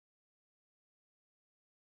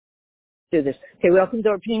Do this. Okay, welcome to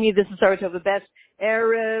our Pnimi. This is Sarah Tova Best.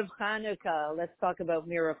 Erev Chanukah. Let's talk about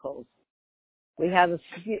miracles. We have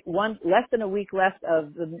less than a week left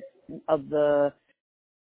of the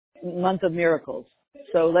month of miracles.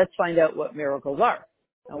 So let's find out what miracles are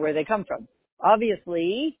and where they come from.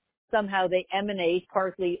 Obviously, somehow they emanate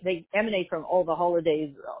from all the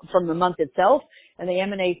holidays from the month itself, and they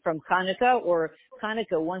emanate from Chanukah or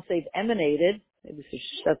Chanukah once they've emanated. Maybe we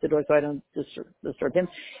should shut the door so I don't disturb him.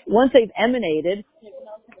 Once they've emanated,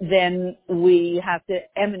 then we have to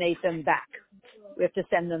emanate them back. We have to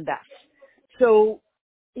send them back. So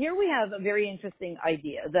here we have a very interesting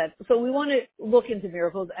idea so we want to look into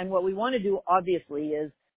miracles, and what we want to do obviously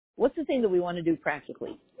is, what's the thing that we want to do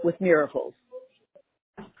practically with miracles?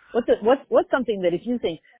 What's something that if you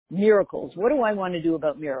think miracles, what do I want to do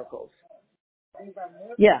about miracles?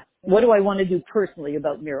 Yeah. What do I want to do personally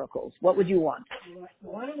about miracles? What would you want? I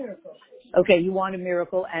want a miracle. Okay, you want a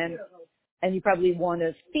miracle, and you probably want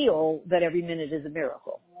to feel that every minute is a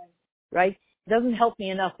miracle, right? It doesn't help me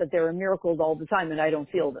enough that there are miracles all the time and I don't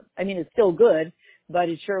feel them. I mean, it's still good, but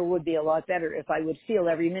it sure would be a lot better if I would feel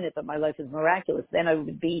every minute that my life is miraculous. Then I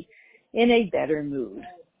would be in a better mood.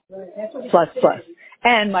 Right. Plus.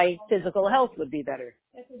 And my physical health would be better.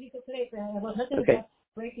 That's what he said today. Well, nothing about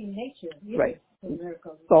breaking nature. Right.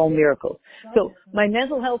 Miracles. It's all miracles. So my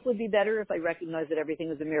mental health would be better if I recognize that everything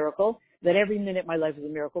is a miracle, that every minute my life is a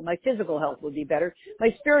miracle. My physical health would be better. My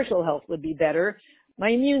spiritual health would be better. My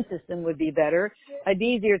immune system would be better. I'd be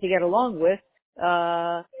easier to get along with,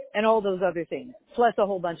 and all those other things, plus a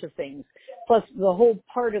whole bunch of things. Plus the whole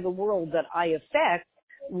part of the world that I affect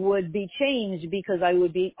would be changed because I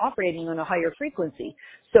would be operating on a higher frequency.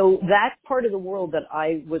 So that part of the world that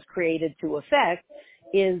I was created to affect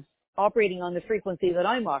is operating on the frequency that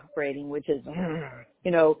I'm operating, which is, I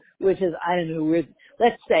don't know,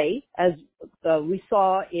 let's say, as we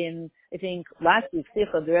saw in, I think, last week's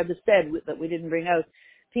Sikha, the Rebbe said that we didn't bring out,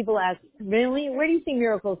 people ask, really, where do you see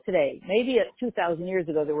miracles today? Maybe 2,000 years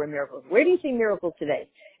ago there were miracles. Where do you see miracles today?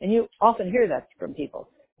 And you often hear that from people.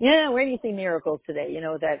 Yeah, where do you see miracles today? You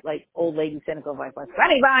know, that like old lady cynical voice,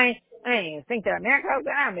 funny bye. I think there are miracles.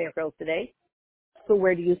 There are miracles today. So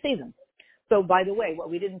where do you see them? So by the way, what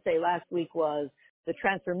we didn't say last week was the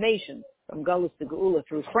transformation from Galus to Geula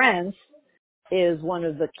through France is one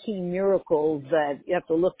of the key miracles that you have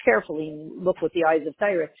to look carefully and look with the eyes of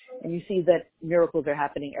Torah, and you see that miracles are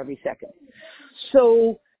happening every second.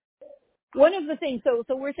 So one of the things, so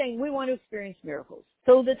we're saying we want to experience miracles.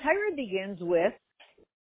 So the Torah begins with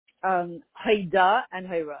Haida and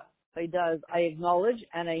Haira. Haida is I acknowledge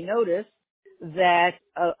and I notice that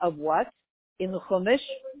of what? In the Chumash,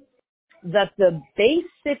 that the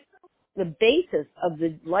basis of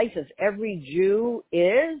the life of every Jew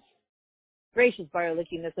is gracious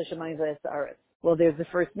Baraliki Nesa Shemayim V'Esaretz. Well, there's the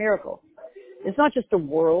first miracle. It's not just a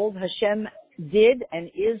world. Hashem did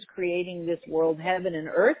and is creating this world, heaven and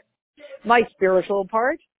earth, my spiritual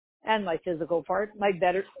part and my physical part, my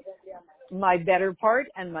better part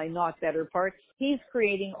and my not better part. He's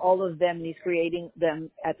creating all of them, and he's creating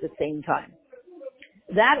them at the same time.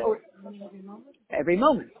 Every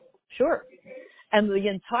moment. Sure. And the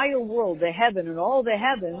entire world, the heaven and all the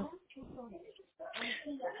heavens,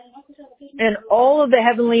 and all of the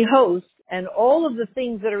heavenly hosts, and all of the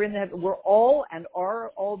things that are in the heaven, we're all and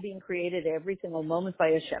are all being created every single moment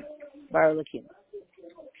by Hashem, by our Elohim.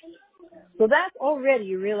 So that's already,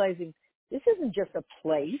 you're realizing, this isn't just a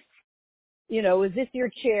place. You know, is this your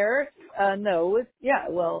chair? No.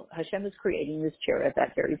 Hashem is creating this chair at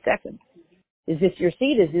that very second. Is this your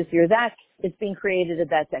seat? Is this your that? It's being created at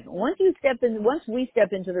that second. Once we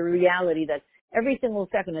step into the reality that every single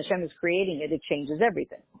second Hashem is creating it, it changes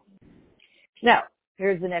everything. Now,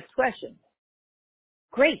 here's the next question.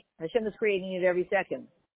 Great. Hashem is creating it every second.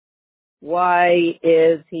 Why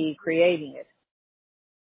is he creating it?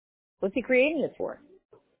 What's he creating it for?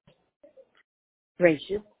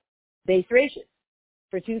 Gracious. Base ratios.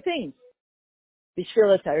 For two things.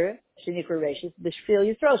 Bishvil HaTorah, Shenikra Rashis, Bishvil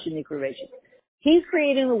Yisrael, Shenikra Rashis. He's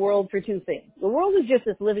creating the world for two things. The world is just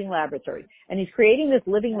this living laboratory, and he's creating this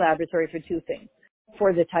living laboratory for two things.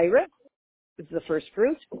 For the Torah, which is the first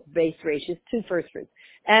fruit, base ratios, two first fruits,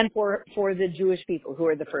 and for the Jewish people who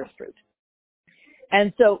are the first fruit.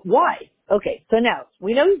 And so, why? Okay, so now,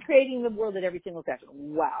 we know he's creating the world at every single second.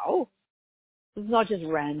 Wow. This is not just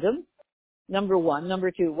random. Number one. Number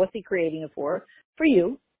two, what's he creating it for? For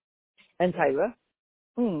you and Torah.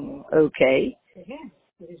 Okay.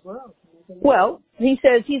 Well, he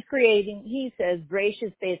says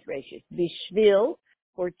gracious, base gracious, bishvil,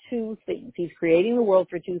 for two things. He's creating the world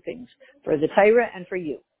for two things, for the Torah and for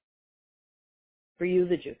you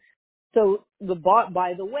the Jew. So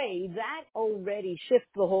by the way, that already shifts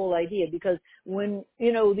the whole idea, because when,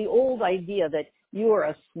 the old idea that you are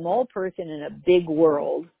a small person in a big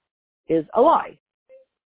world is a lie.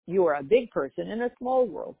 You are a big person in a small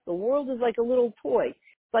world. The world is like a little toy.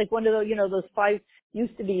 It's like one of those, those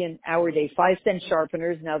used to be in our day, 5-cent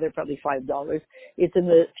sharpeners. Now they're probably $5. It's in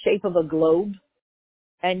the shape of a globe,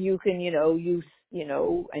 and you can, use,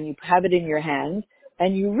 and you have it in your hand,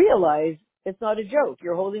 and you realize it's not a joke.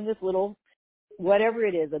 You're holding this little, whatever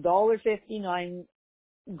it is, $1.59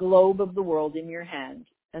 globe of the world in your hand.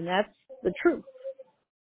 And that's the truth.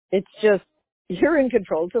 It's just, you're in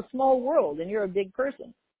control. It's a small world, and you're a big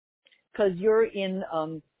person, because you're in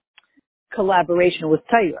collaboration with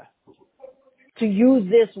Torah to use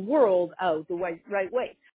this world out the right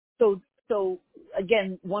way. So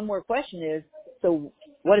again, one more question is, so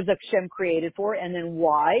what is Hashem created for, and then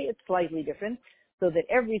why? It's slightly different, so that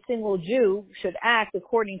every single Jew should act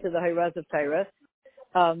according to the Hayraz of Torah,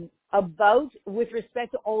 with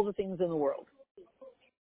respect to all the things in the world.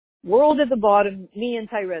 World at the bottom, me and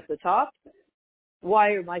Torah at the top.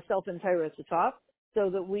 Why are myself and Torah at the top?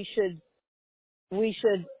 So that we should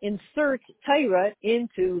insert Torah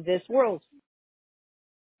into this world.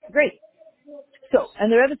 Great. So,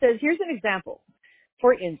 and the Rebbe says, here's an example.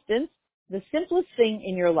 For instance, the simplest thing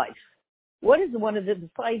in your life. What is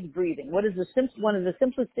besides breathing, what is one of the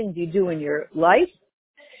simplest things you do in your life?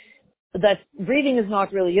 That breathing is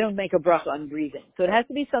not really, you don't make a bracha on breathing. So it has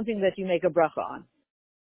to be something that you make a bracha on.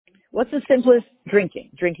 What's the simplest?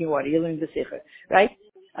 Drinking water. You learn the sikha, right?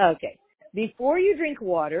 Okay. Before you drink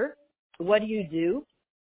water, what do?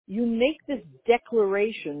 You make this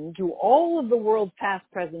declaration to all of the world, past,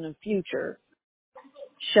 present, and future,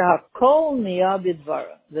 Shakol Niya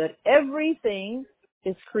Bidvara, that everything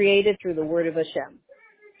is created through the word of Hashem.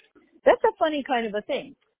 That's a funny kind of a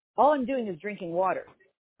thing. All I'm doing is drinking water.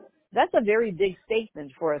 That's a very big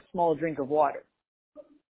statement for a small drink of water.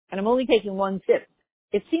 And I'm only taking one sip.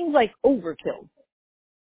 It seems like overkill.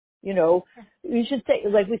 You should say,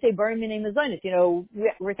 like we say, Baruch Minei Mezainis.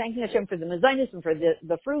 We're thanking Hashem for the Mezainis and for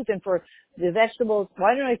the fruit and for the vegetables.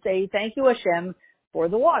 Why don't I say, thank you Hashem for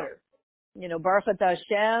the water? Baruch Atah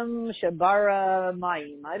Hashem Shabara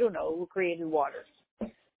Mayim. I don't know who created water.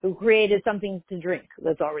 Who created something to drink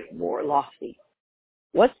that's already more lofty.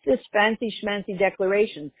 What's this fancy schmancy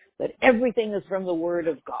declaration that everything is from the word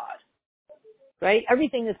of God? Right?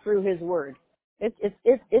 Everything is through his word.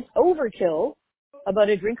 It's overkill about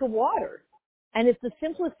a drink of water. And it's the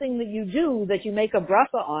simplest thing that you do, that you make a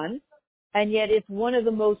bracha on, and yet it's one of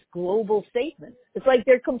the most global statements. It's like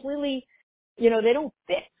they're completely, they don't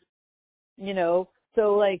fit,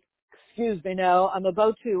 So like, excuse me now, I'm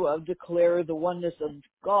about to declare the oneness of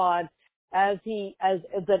God as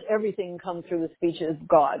that everything comes through the speech of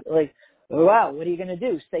God. Like, wow, what are you going to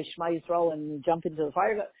do? Say Shema Yisrael and jump into the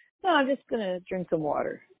fire? No, I'm just going to drink some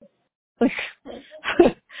water.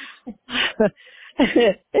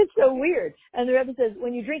 It's so weird. And the Rebbe says,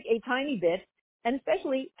 when you drink a tiny bit, and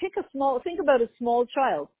especially think about a small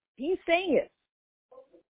child. He's saying it.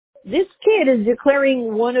 This kid is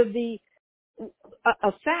declaring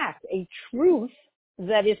a fact, a truth,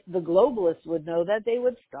 that if the globalists would know that, they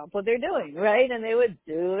would stop what they're doing, right? And they would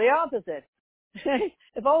do the opposite.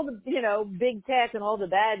 If all the, big tech and all the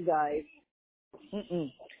bad guys,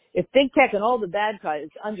 if big tech and all the bad guys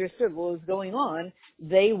understood what was going on,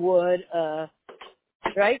 they would,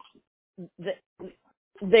 right?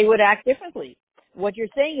 They would act differently. What you're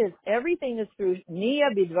saying is everything is through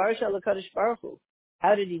Niya Bidvar Shel HaKadosh Baruch Hu.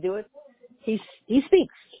 How did he do it? He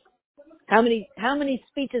speaks. How many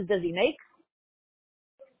speeches does he make?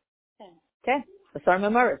 10. Asar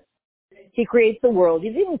Mamaris. He creates the world. He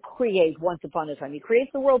didn't create once upon a time. He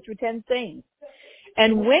creates the world through 10 things.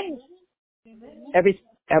 And when every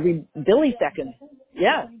millisecond,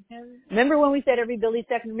 yeah. Remember when we said every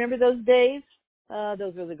millisecond? Remember those days?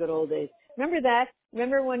 Those were the good old days. Remember that?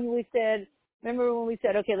 Remember when we said,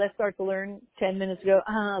 okay, let's start to learn 10 minutes ago?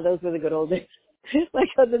 Those were the good old days. My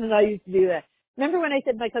cousin and I used to do that. Remember when I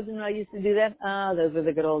said my cousin and I used to do that? Those were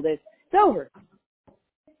the good old days. It's over.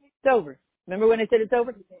 It's over. Remember when I said it's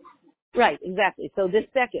over? Right, exactly. So this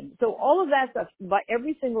second. So all of that stuff, by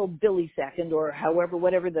every single millisecond or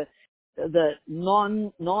whatever the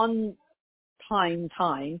non-time,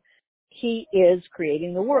 he is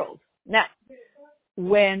creating the world. Now,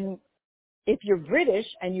 if you're British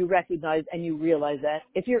and you recognize and you realize that,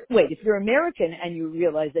 if you're American and you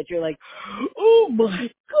realize that, you're like, oh my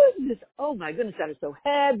goodness, that is so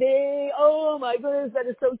heavy, oh my goodness, that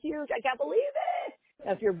is so huge, I can't believe it.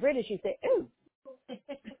 Now, if you're British, you say, ooh.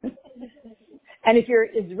 And if you're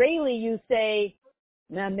Israeli, you say,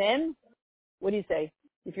 Amen. What do you say?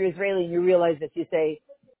 If you're Israeli and you realize this, you say,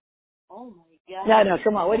 oh my God. no,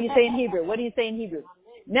 come on. What do you say in Hebrew? What do you say in Hebrew?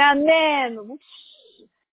 Now, man.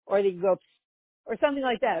 Or they go, or something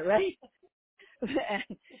like that, right?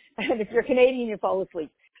 And if you're Canadian, you fall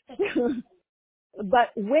asleep.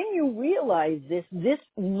 But when you realize this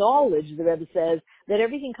knowledge, the Rebbe says, that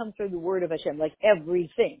everything comes through the word of Hashem, like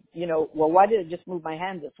everything. Well, why did I just move my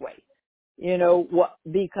hand this way?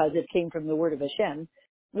 Because it came from the word of Hashem.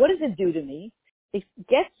 What does it do to me? It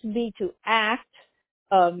gets me to act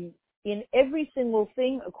in every single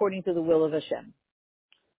thing according to the will of Hashem,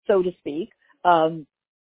 so to speak, and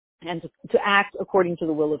to act according to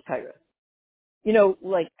the will of Torah.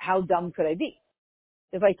 Like, how dumb could I be?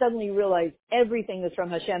 If I suddenly realize everything is from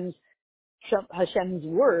Hashem's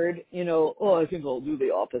word, I think I'll do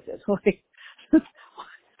the opposite. Why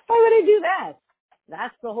would I do that?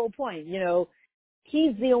 That's the whole point.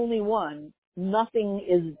 He's the only one.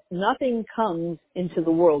 Nothing comes into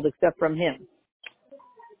the world except from him.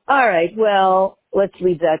 All right, well, let's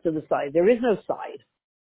leave that to the side. There is no side.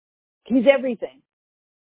 He's everything.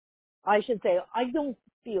 I should say, I don't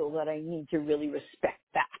feel that I need to really respect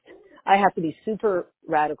that. I have to be super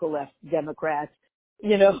radical left Democrat,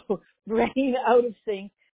 brain out of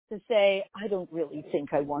sync to say, I don't really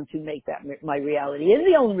think I want to make that my reality. It's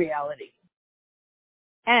the only reality.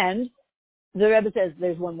 And the Rebbe says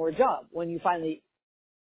there's one more job. When you finally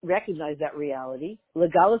recognize that reality,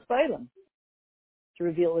 legalis b'olam, to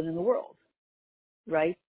reveal it in the world,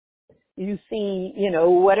 right? You see,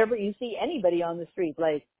 whatever, you see anybody on the street,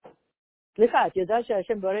 like, right?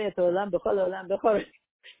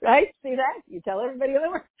 See that? You tell everybody in the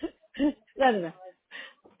world. No.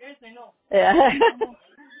 Yes, I know. Yeah.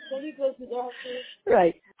 Somebody goes to the hospital.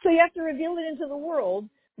 Right. So you have to reveal it into the world,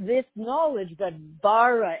 this knowledge that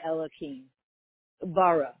bara Elohim,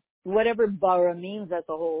 bara, whatever bara means, that's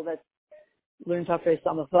learn Tafrei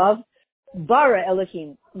Samavav. Bara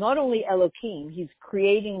Elohim, not only Elohim, he's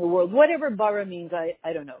creating the world. Whatever bara means,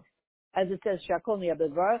 I don't know. As it says, Shakol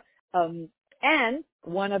Niyabed Bara. And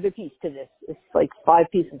one other piece to this. It's like 5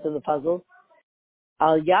 pieces of the puzzle.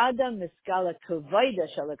 Al Yada Miskala Kavayda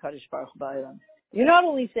Shalakadosh Baruch Ba'olam. You're not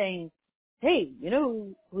only saying, hey,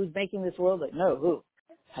 who's making this world? Like, no, who?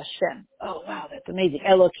 Hashem. Oh, wow, that's amazing.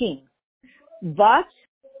 Elohim. But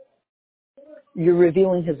you're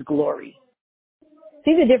revealing his glory.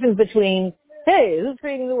 See the difference between, hey, who's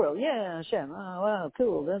creating the world? Yeah, Hashem. Oh, wow,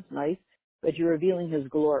 cool, that's nice. But you're revealing his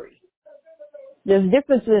glory. There's a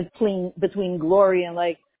difference between glory and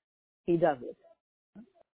like, he does it.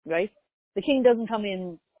 Right? The king doesn't come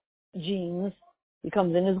in jeans. He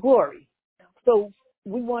comes in his glory. So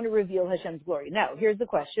we want to reveal Hashem's glory. Now, here's the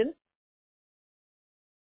question.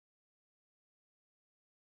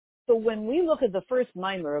 So when we look at the first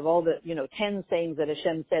mimer of all the, 10 sayings that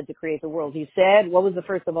Hashem said to create the world, he said, what was the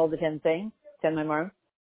first of all the 10 sayings? 10 mimer?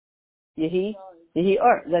 Yehi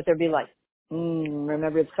or, let there be light.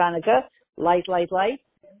 Remember it's Hanukkah, light,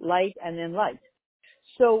 and then light.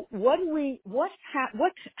 So what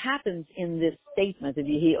happens in this statement of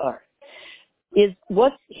Yehi or is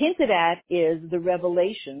what's hinted at is the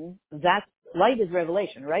revelation. That light is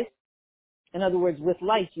revelation, right? In other words, with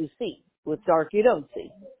light you see, with dark you don't see.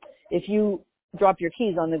 If you drop your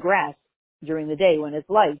keys on the grass during the day when it's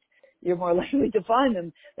light, you're more likely to find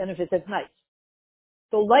them than if it's at night.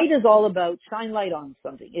 So light is all about shine light on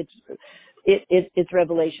something. It's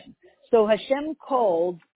revelation. So Hashem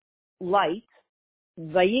called light,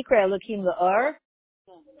 Vayikra Elokim La'ar,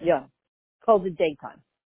 called it daytime.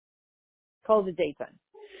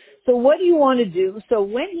 So what do you want to do? So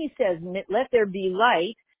when he says, let there be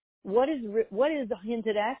light, what is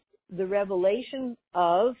hinted at? The revelation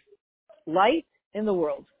of light in the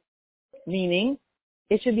world. Meaning,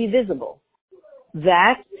 it should be visible.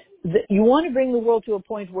 You want to bring the world to a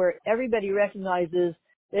point where everybody recognizes,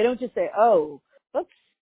 they don't just say, oh, oops,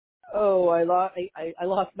 I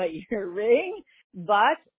lost my earring,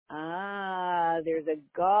 but, there's a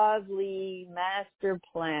godly master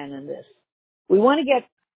plan in this. We want to get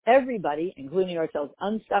everybody, including ourselves,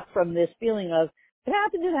 unstuck from this feeling of, it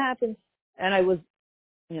happened, and I was,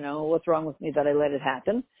 what's wrong with me that I let it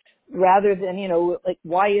happen, rather than, like,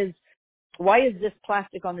 why is this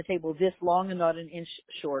plastic on the table this long and not an inch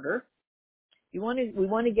shorter? We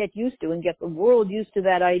want to get used to and get the world used to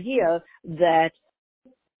that idea that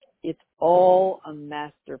it's all a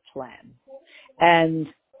master plan. And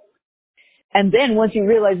then once you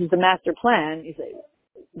realize it's a master plan, you say,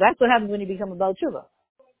 that's what happens when you become a Baal Tshuva,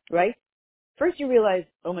 right? First you realize,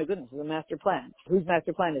 oh my goodness, it's a master plan. Whose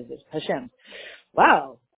master plan is this? Hashem.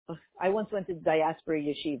 Wow. I once went to diaspora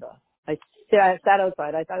yeshiva. I sat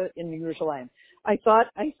outside. I thought in Yerushalayim. I thought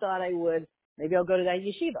I would maybe I'll go to that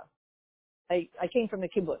yeshiva. I came from a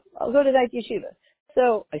kibbutz. I'll go to that yeshiva.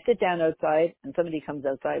 So I sit down outside, and somebody comes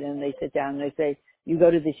outside, and they sit down, and they say, you go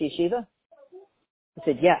to this yeshiva? I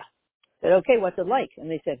said, yeah. I said, okay, what's it like? And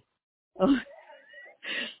they said, oh,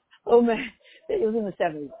 oh man, it was in the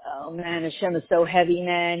 70s. Oh man, Hashem is so heavy,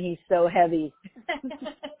 man. He's so heavy.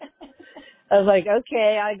 I was like,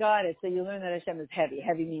 okay, I got it. So you learn that Hashem is heavy.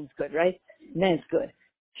 Heavy means good, right? Then it's good.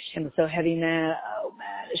 Hashem is so heavy, man. Oh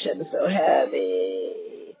man, Hashem is so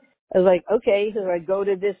heavy. I was like, okay, so I go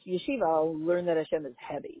to this yeshiva, I'll learn that Hashem is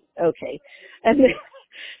heavy. Okay. And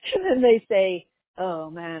then they say, oh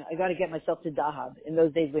man, I gotta get myself to Dahab. In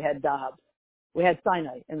those days we had Dahab. We had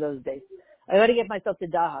Sinai in those days. I gotta get myself to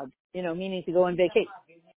Dahab, meaning to go on vacation.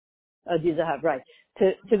 Dahab, right.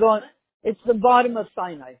 To go on, it's the bottom of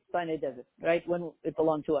Sinai Desert, right? When it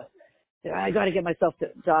belonged to us. I gotta get myself to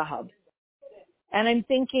Dahab. And I'm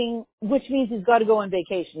thinking, which means he's got to go on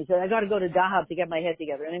vacation. He said, I got to go to Dahab to get my head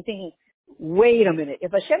together. And I'm thinking, wait a minute.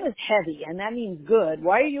 If Hashem is heavy and that means good,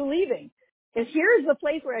 why are you leaving? If here's the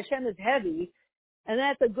place where Hashem is heavy and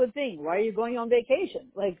that's a good thing, why are you going on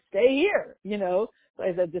vacation? Like, stay here, So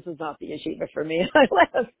I said, this is not the yeshiva for me. I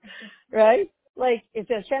left, right? Like, if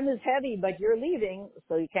Hashem is heavy, but you're leaving,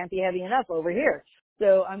 so you can't be heavy enough over here.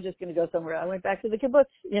 So I'm just going to go somewhere. I went back to the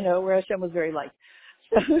kibbutz, where Hashem was very light.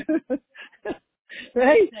 So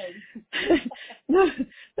right? No,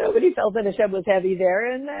 nobody felt that Hashem was heavy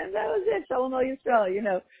there, and that was it. Shalom al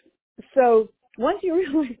Yisrael, So once you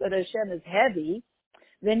realize that Hashem is heavy,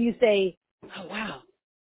 then you say, oh wow.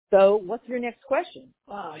 So what's your next question?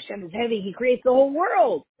 Oh, Hashem is heavy. He creates the whole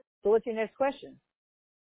world. So what's your next question?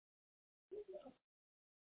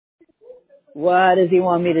 What does he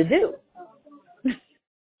want me to do?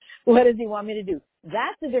 What does he want me to do?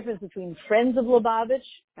 That's the difference between friends of Lubavitch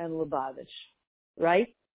and Lubavitch.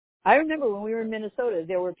 Right? I remember when we were in Minnesota,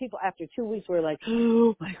 there were people after 2 weeks who were like,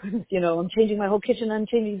 oh my goodness, I'm changing my whole kitchen, I'm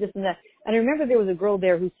changing this and that. And I remember there was a girl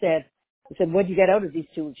there who said, what'd you get out of these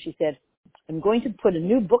 2 weeks? She said, I'm going to put a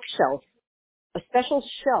new bookshelf, a special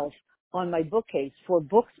shelf on my bookcase for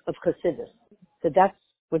books of Chassidus. Said, that's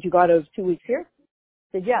what you got out of 2 weeks here?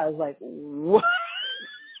 Said, yeah. I was like, what?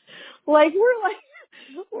 we're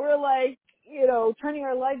like, turning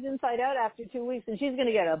our lives inside out after 2 weeks, and she's going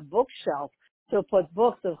to get a bookshelf to put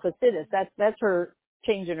books of Chassidus. That's her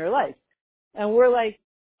change in her life. And we're like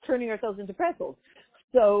turning ourselves into pretzels.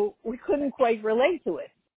 So we couldn't quite relate to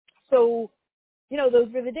it. So, those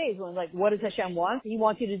were the days when what does Hashem want? He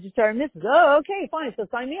wants you to determine this. Oh, okay, fine. So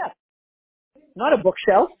sign me up. Not a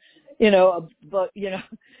bookshelf, but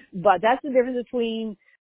that's the difference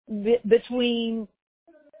between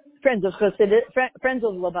friends of Chassidus, friends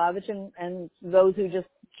of Lubavitch and those who just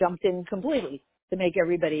jumped in completely to make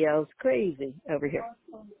everybody else crazy over here.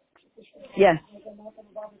 Yes.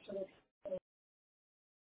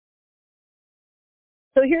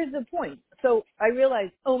 So here's the point. So I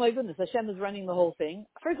realized, oh my goodness, Hashem is running the whole thing.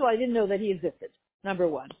 First of all, I didn't know that he existed, number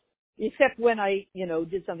one. Except when I,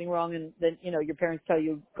 did something wrong and then, your parents tell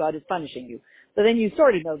you God is punishing you. So then you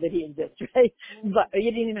sort of know that he exists, right? But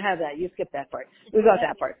you didn't even have that. You skipped that part. We got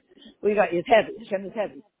that part. It's heavy. Hashem is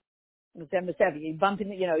heavy. Hashem is heavy. You bumped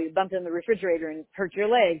in the refrigerator and hurt your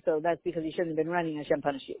leg, so that's because you shouldn't have been running. Hashem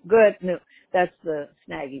punished you. Good. No, that's the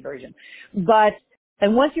snaggy version.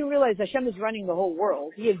 And once you realize Hashem is running the whole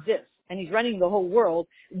world, he exists, and he's running the whole world,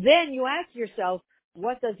 then you ask yourself,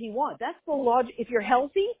 what does he want? That's the logic. If you're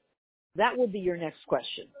healthy, that will be your next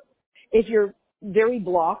question. If you're very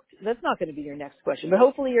blocked, that's not going to be your next question. But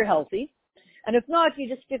hopefully you're healthy. And if not, you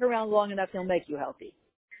just stick around long enough, he'll make you healthy.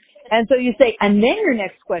 And so you say, and then your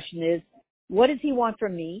next question is, what does he want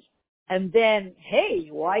from me? And then, hey,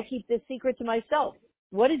 why keep this secret to myself?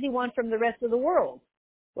 What does he want from the rest of the world?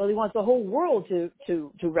 Well, he wants the whole world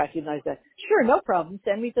to recognize that. Sure, no problem.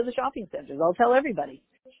 Send me to the shopping centers. I'll tell everybody.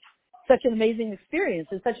 Such an amazing experience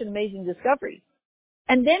and such an amazing discovery.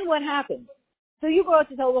 And then what happens? So you go out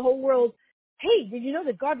to tell the whole world, hey, did you know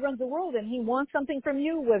that God runs the world and he wants something from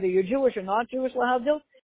you, whether you're Jewish or not Jewish, lahavdil?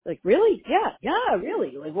 Like, really? Yeah,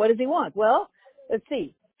 really. Like, what does he want? Well, let's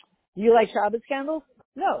see. Do you like Shabbos candles?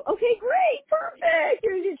 No. Okay, great. Perfect.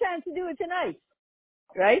 Here's your chance to do it tonight.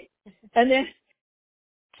 Right? And then,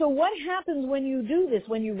 so what happens when you do this,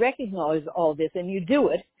 when you recognize all this and you do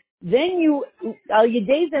it, then you, al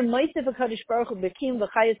yedei zeh ma'aseh v'kadosh baruch hu b'kim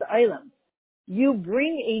v'chayas ha'olam. You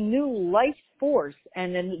bring a new life force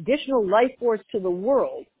and an additional life force to the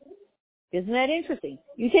world. Isn't that interesting?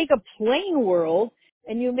 You take a plain world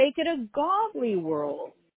and you make it a godly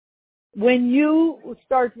world. When you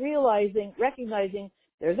start recognizing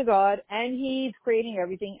there's a God and he's creating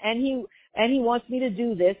everything and he wants me to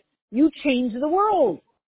do this, you change the world.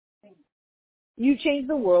 You change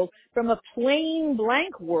the world from a plain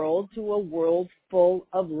blank world to a world full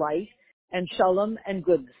of light and shalom and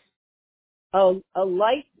goodness. A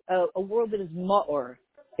world that is ma'or,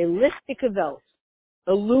 a lichtige Welt,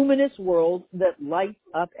 a luminous world that lights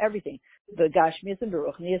up everything, the Gashmias and the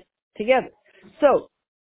Ruchnias together. So,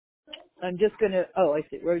 I'm just gonna, I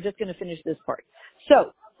see, we're just gonna finish this part.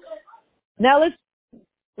 So, now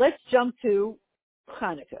let's jump to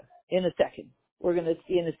Hanukkah in a second. We're gonna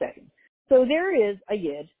see in a second. So there is a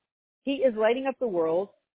Yid. He is lighting up the world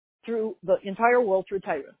through the entire world through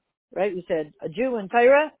Torah, right? We said a Jew and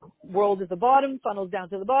Torah, world at the bottom, funnels down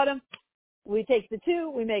to the bottom. We take the two,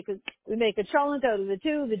 we make a cholent out of the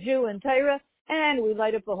two, the Jew and Torah, and we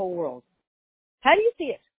light up the whole world. How do you see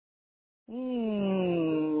it?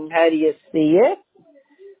 How do you see it?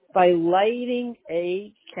 By lighting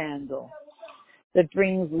a candle that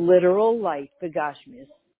brings literal light, the Gashmis,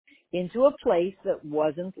 into a place that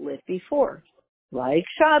wasn't lit before, like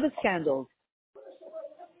Shabbos candles.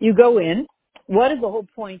 You go in. What is the whole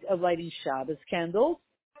point of lighting Shabbos candles?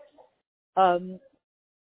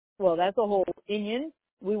 Well, that's a whole inyan.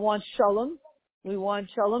 We want shalom, and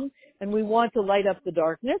we want to light up the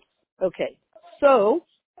darkness. Okay, so,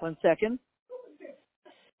 one second.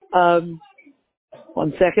 I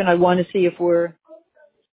want to see if we're,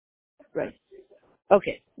 right.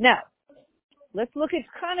 Okay, now, let's look at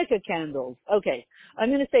Hanukkah candles. Okay, I'm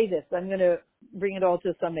going to say this. I'm going to bring it all to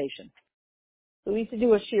a summation. So we used to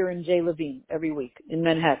do a shir in J. Levine every week in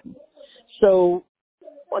Manhattan. So,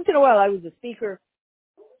 once in a while I was a speaker.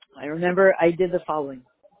 I remember I did the following.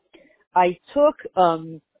 I took,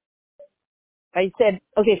 I said,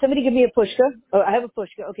 okay, somebody give me a pushka. Oh, I have a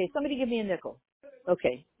pushka. Okay, somebody give me a nickel.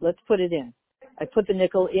 Okay, let's put it in. I put the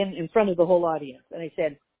nickel in front of the whole audience. And I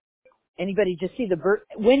said, anybody just see the burst?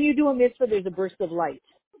 When you do a mitzvah, there's a burst of light.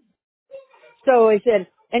 So I said,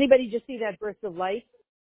 anybody just see that burst of light?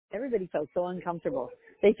 Everybody felt so uncomfortable.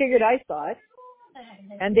 They figured I saw it,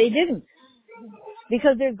 and they didn't.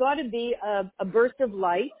 Because there's got to be a burst of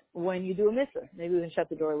light when you do a mitzvah. Maybe we can shut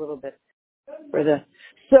the door a little bit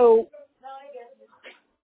so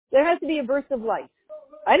there has to be a burst of light.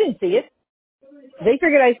 I didn't see it. They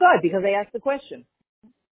figured I saw it because they asked the question.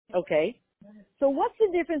 Okay. So what's the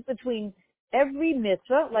difference between every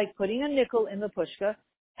mitzvah, like putting a nickel in the pushka,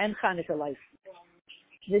 and Hanukkah light?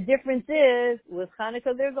 The difference is, with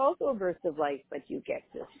Hanukkah, there's also a burst of light, but you get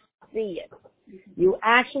to see it. You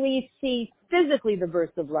actually see physically the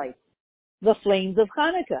burst of light. The flames of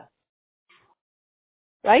Hanukkah.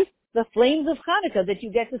 Right? The flames of Hanukkah that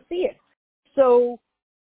you get to see it. So,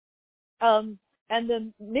 and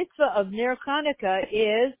the mitzvah of Ner Hanukkah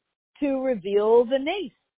is to reveal the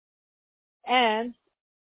nace. And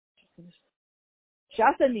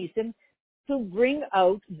Shasa Nisim, to bring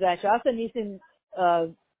out that Shasa Nisim,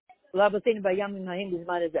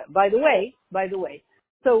 by the way,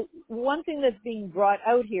 so one thing that's being brought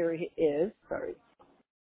out here is,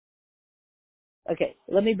 okay,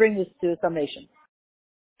 let me bring this to a summation.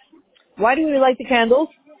 Why do we light the candles?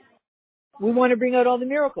 We want to bring out all the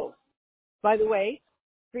miracles. By the way,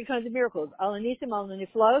 3 kinds of miracles. Al Anisim, Al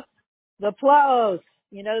Niflos, the Plaos.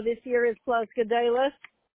 You know, this year is Plaos Gedalos.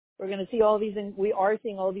 We're going to see all these, we are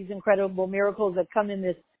seeing all these incredible miracles that come in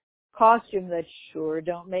this costume that sure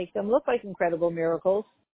don't make them look like incredible miracles.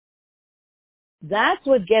 That's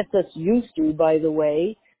what gets us used to, by the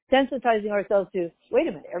way, sensitizing ourselves to, wait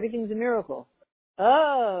a minute, everything's a miracle.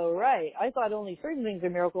 Oh, right. I thought only certain things are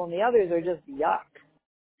miracle and the others are just yuck.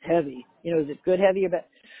 Heavy. You know, is it good, heavy, or bad?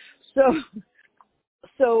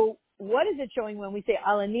 So what is it showing when we say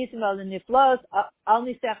al nisim al niflos al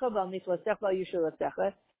nisecha al niflosecha al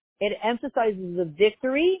yishulasecha? It emphasizes the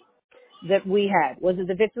victory that we had. Was it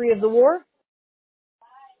the victory of the war?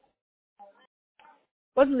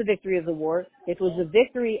 Wasn't the victory of the war. It was the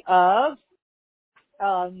victory of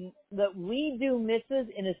that we do mitzvahs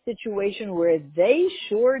in a situation where they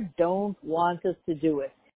sure don't want us to do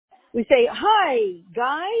it. We say, hi,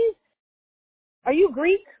 guys, are you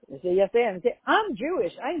Greek? They say, yes, I am. I say, I'm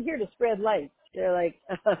Jewish. I'm here to spread light. They're like,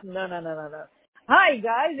 no. Hi,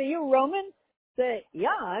 guys, are you Roman? Say,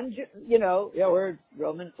 yeah, we're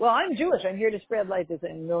Roman. Well, I'm Jewish. I'm here to spread light. They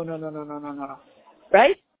say, no.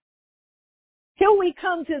 Right? Till we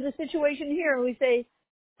come to the situation here and we say,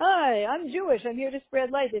 hi, I'm Jewish. I'm here to spread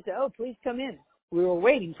light. They say, oh, please come in. We were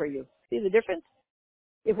waiting for you. See the difference?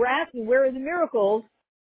 If we're asking, where are the miracles?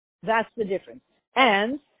 That's the difference.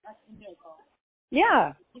 And,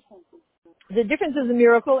 yeah, the difference is a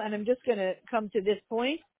miracle, and I'm just going to come to this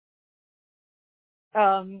point.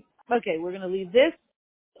 Okay, we're going to leave this.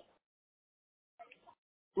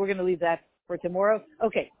 We're going to leave that for tomorrow.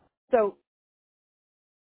 Okay, so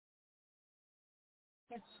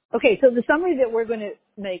Okay, so the summary that we're going to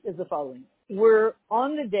make is the following. We're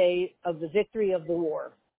on the day of the victory of the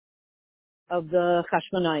war, of the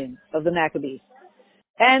Hashmonaim, of the Maccabees.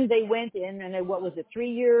 And they went in, and what was it,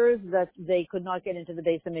 3 years that they could not get into the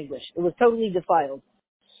Beis HaMikdash. It was totally defiled,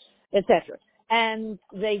 etc. And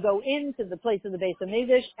they go into the place of the Beis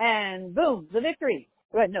HaMikdash, and boom, the victory.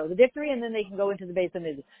 Right, no, the victory, and then they can go into the Beis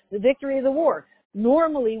HaMikdash. The victory of the war.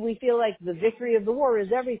 Normally, we feel like the victory of the war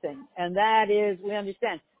is everything, and that is, we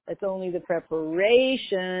understand, that's only the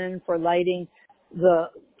preparation for lighting,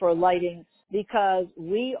 because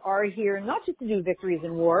we are here not just to do victories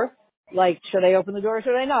in war, like, should I open the door or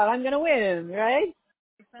should I not? I'm going to win, right?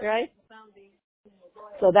 Right?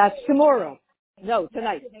 So that's tomorrow. No,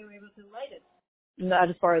 tonight. Not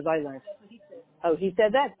as far as I learned. Oh, he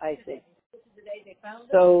said that? I see.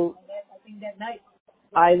 So,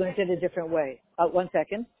 I learned it a different way. 1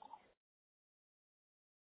 second.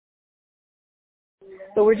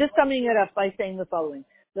 So we're just summing it up by saying the following.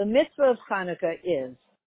 The mitzvah of Hanukkah is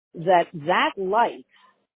that light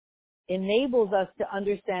enables us to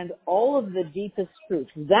understand all of the deepest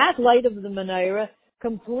truths. That light of the menorah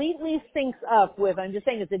completely syncs up with, I'm just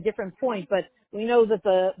saying it's a different point, but we know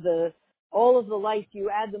that all of the lights, you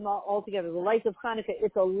add them all together, the lights of Hanukkah,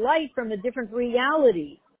 it's a light from a different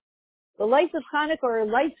reality. The lights of Hanukkah are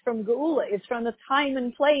lights from Geula. It's from a time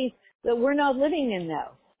and place that we're not living in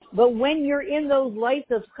now. But when you're in those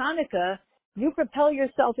lights of Hanukkah, you propel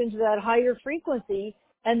yourself into that higher frequency,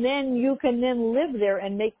 and then you can then live there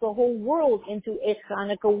and make the whole world into a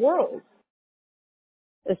Hanukkah world,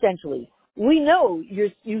 essentially. We know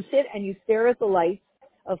you sit and you stare at the lights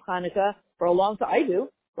of Hanukkah for a long time. I do,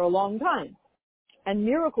 for a long time. And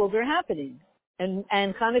miracles are happening. And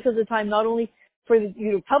Hanukkah is a time not only for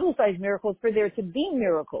you to publicize miracles, for there to be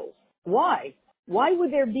miracles. Why? Why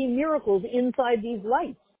would there be miracles inside these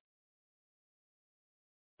lights?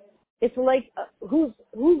 It's like, whose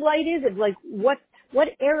light is it? Like, what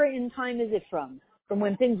era in time is it from? From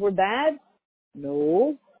when things were bad?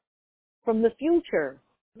 No. From the future.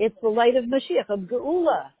 It's the light of Mashiach, of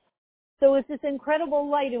Geula. So it's this incredible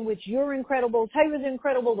light in which you're incredible, Torah is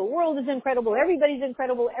incredible, the world is incredible, everybody's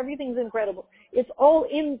incredible, everything's incredible. It's all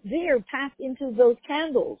in there, packed into those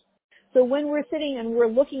candles. So when we're sitting and we're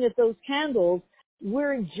looking at those candles,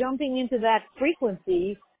 we're jumping into that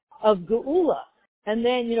frequency of Geula. And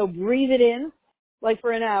then, breathe it in, like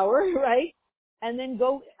for an hour, right? And then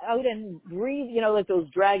go out and breathe, like those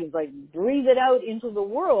dragons, like breathe it out into the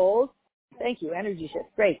world. Thank you, energy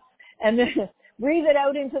shift, great. And then breathe it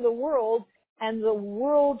out into the world, and the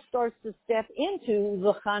world starts to step into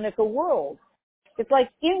the Hanukkah world. It's like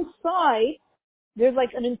inside, there's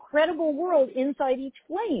like an incredible world inside each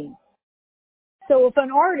flame. So if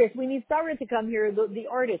an artist, we need Sarah to come here, the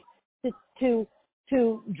artist,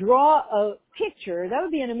 to draw a picture, that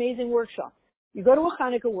would be an amazing workshop. You go to a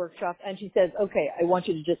Hanukkah workshop and she says, okay, I want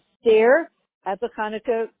you to just stare at the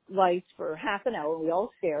Hanukkah lights for half an hour. We all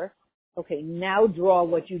stare. Okay, now draw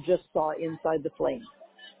what you just saw inside the flame.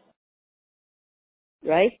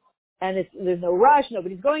 Right? And there's no rush,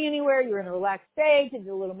 nobody's going anywhere, you're in a relaxed state, you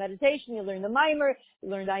do a little meditation, you learn the mimer, you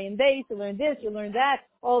learn Ayin Beis, you learn this, you learn that,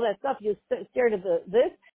 all that stuff, you stared at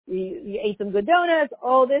this, you ate some good donuts,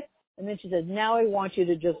 all this, and then she says, now I want you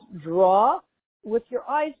to just draw with your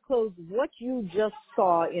eyes closed what you just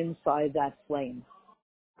saw inside that flame.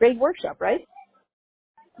 Great workshop, right?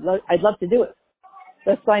 I'd love to do it.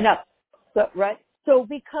 Let's sign up. So, right? So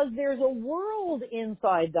because there's a world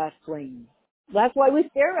inside that flame. That's why we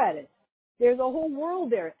stare at it. There's a whole world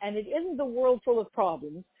there, and it isn't the world full of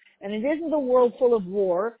problems, and it isn't the world full of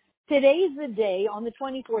war. Today's the day on the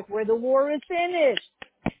 24th where the war is finished.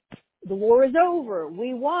 The war is over.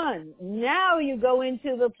 We won. Now you go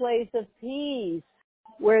into the place of peace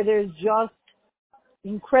where there's just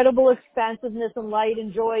incredible expansiveness and light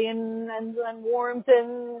and joy and warmth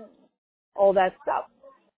and all that stuff.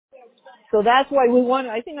 So that's why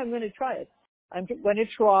I think I'm going to try it. I'm going to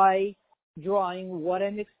try drawing what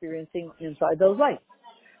I'm experiencing inside those lights.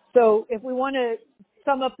 So if we want to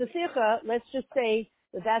sum up the Sikha, let's just say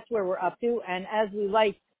that that's where we're up to. And as we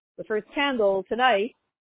light the first candle tonight,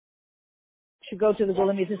 should go to the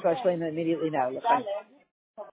Gula Mitzvah immediately now.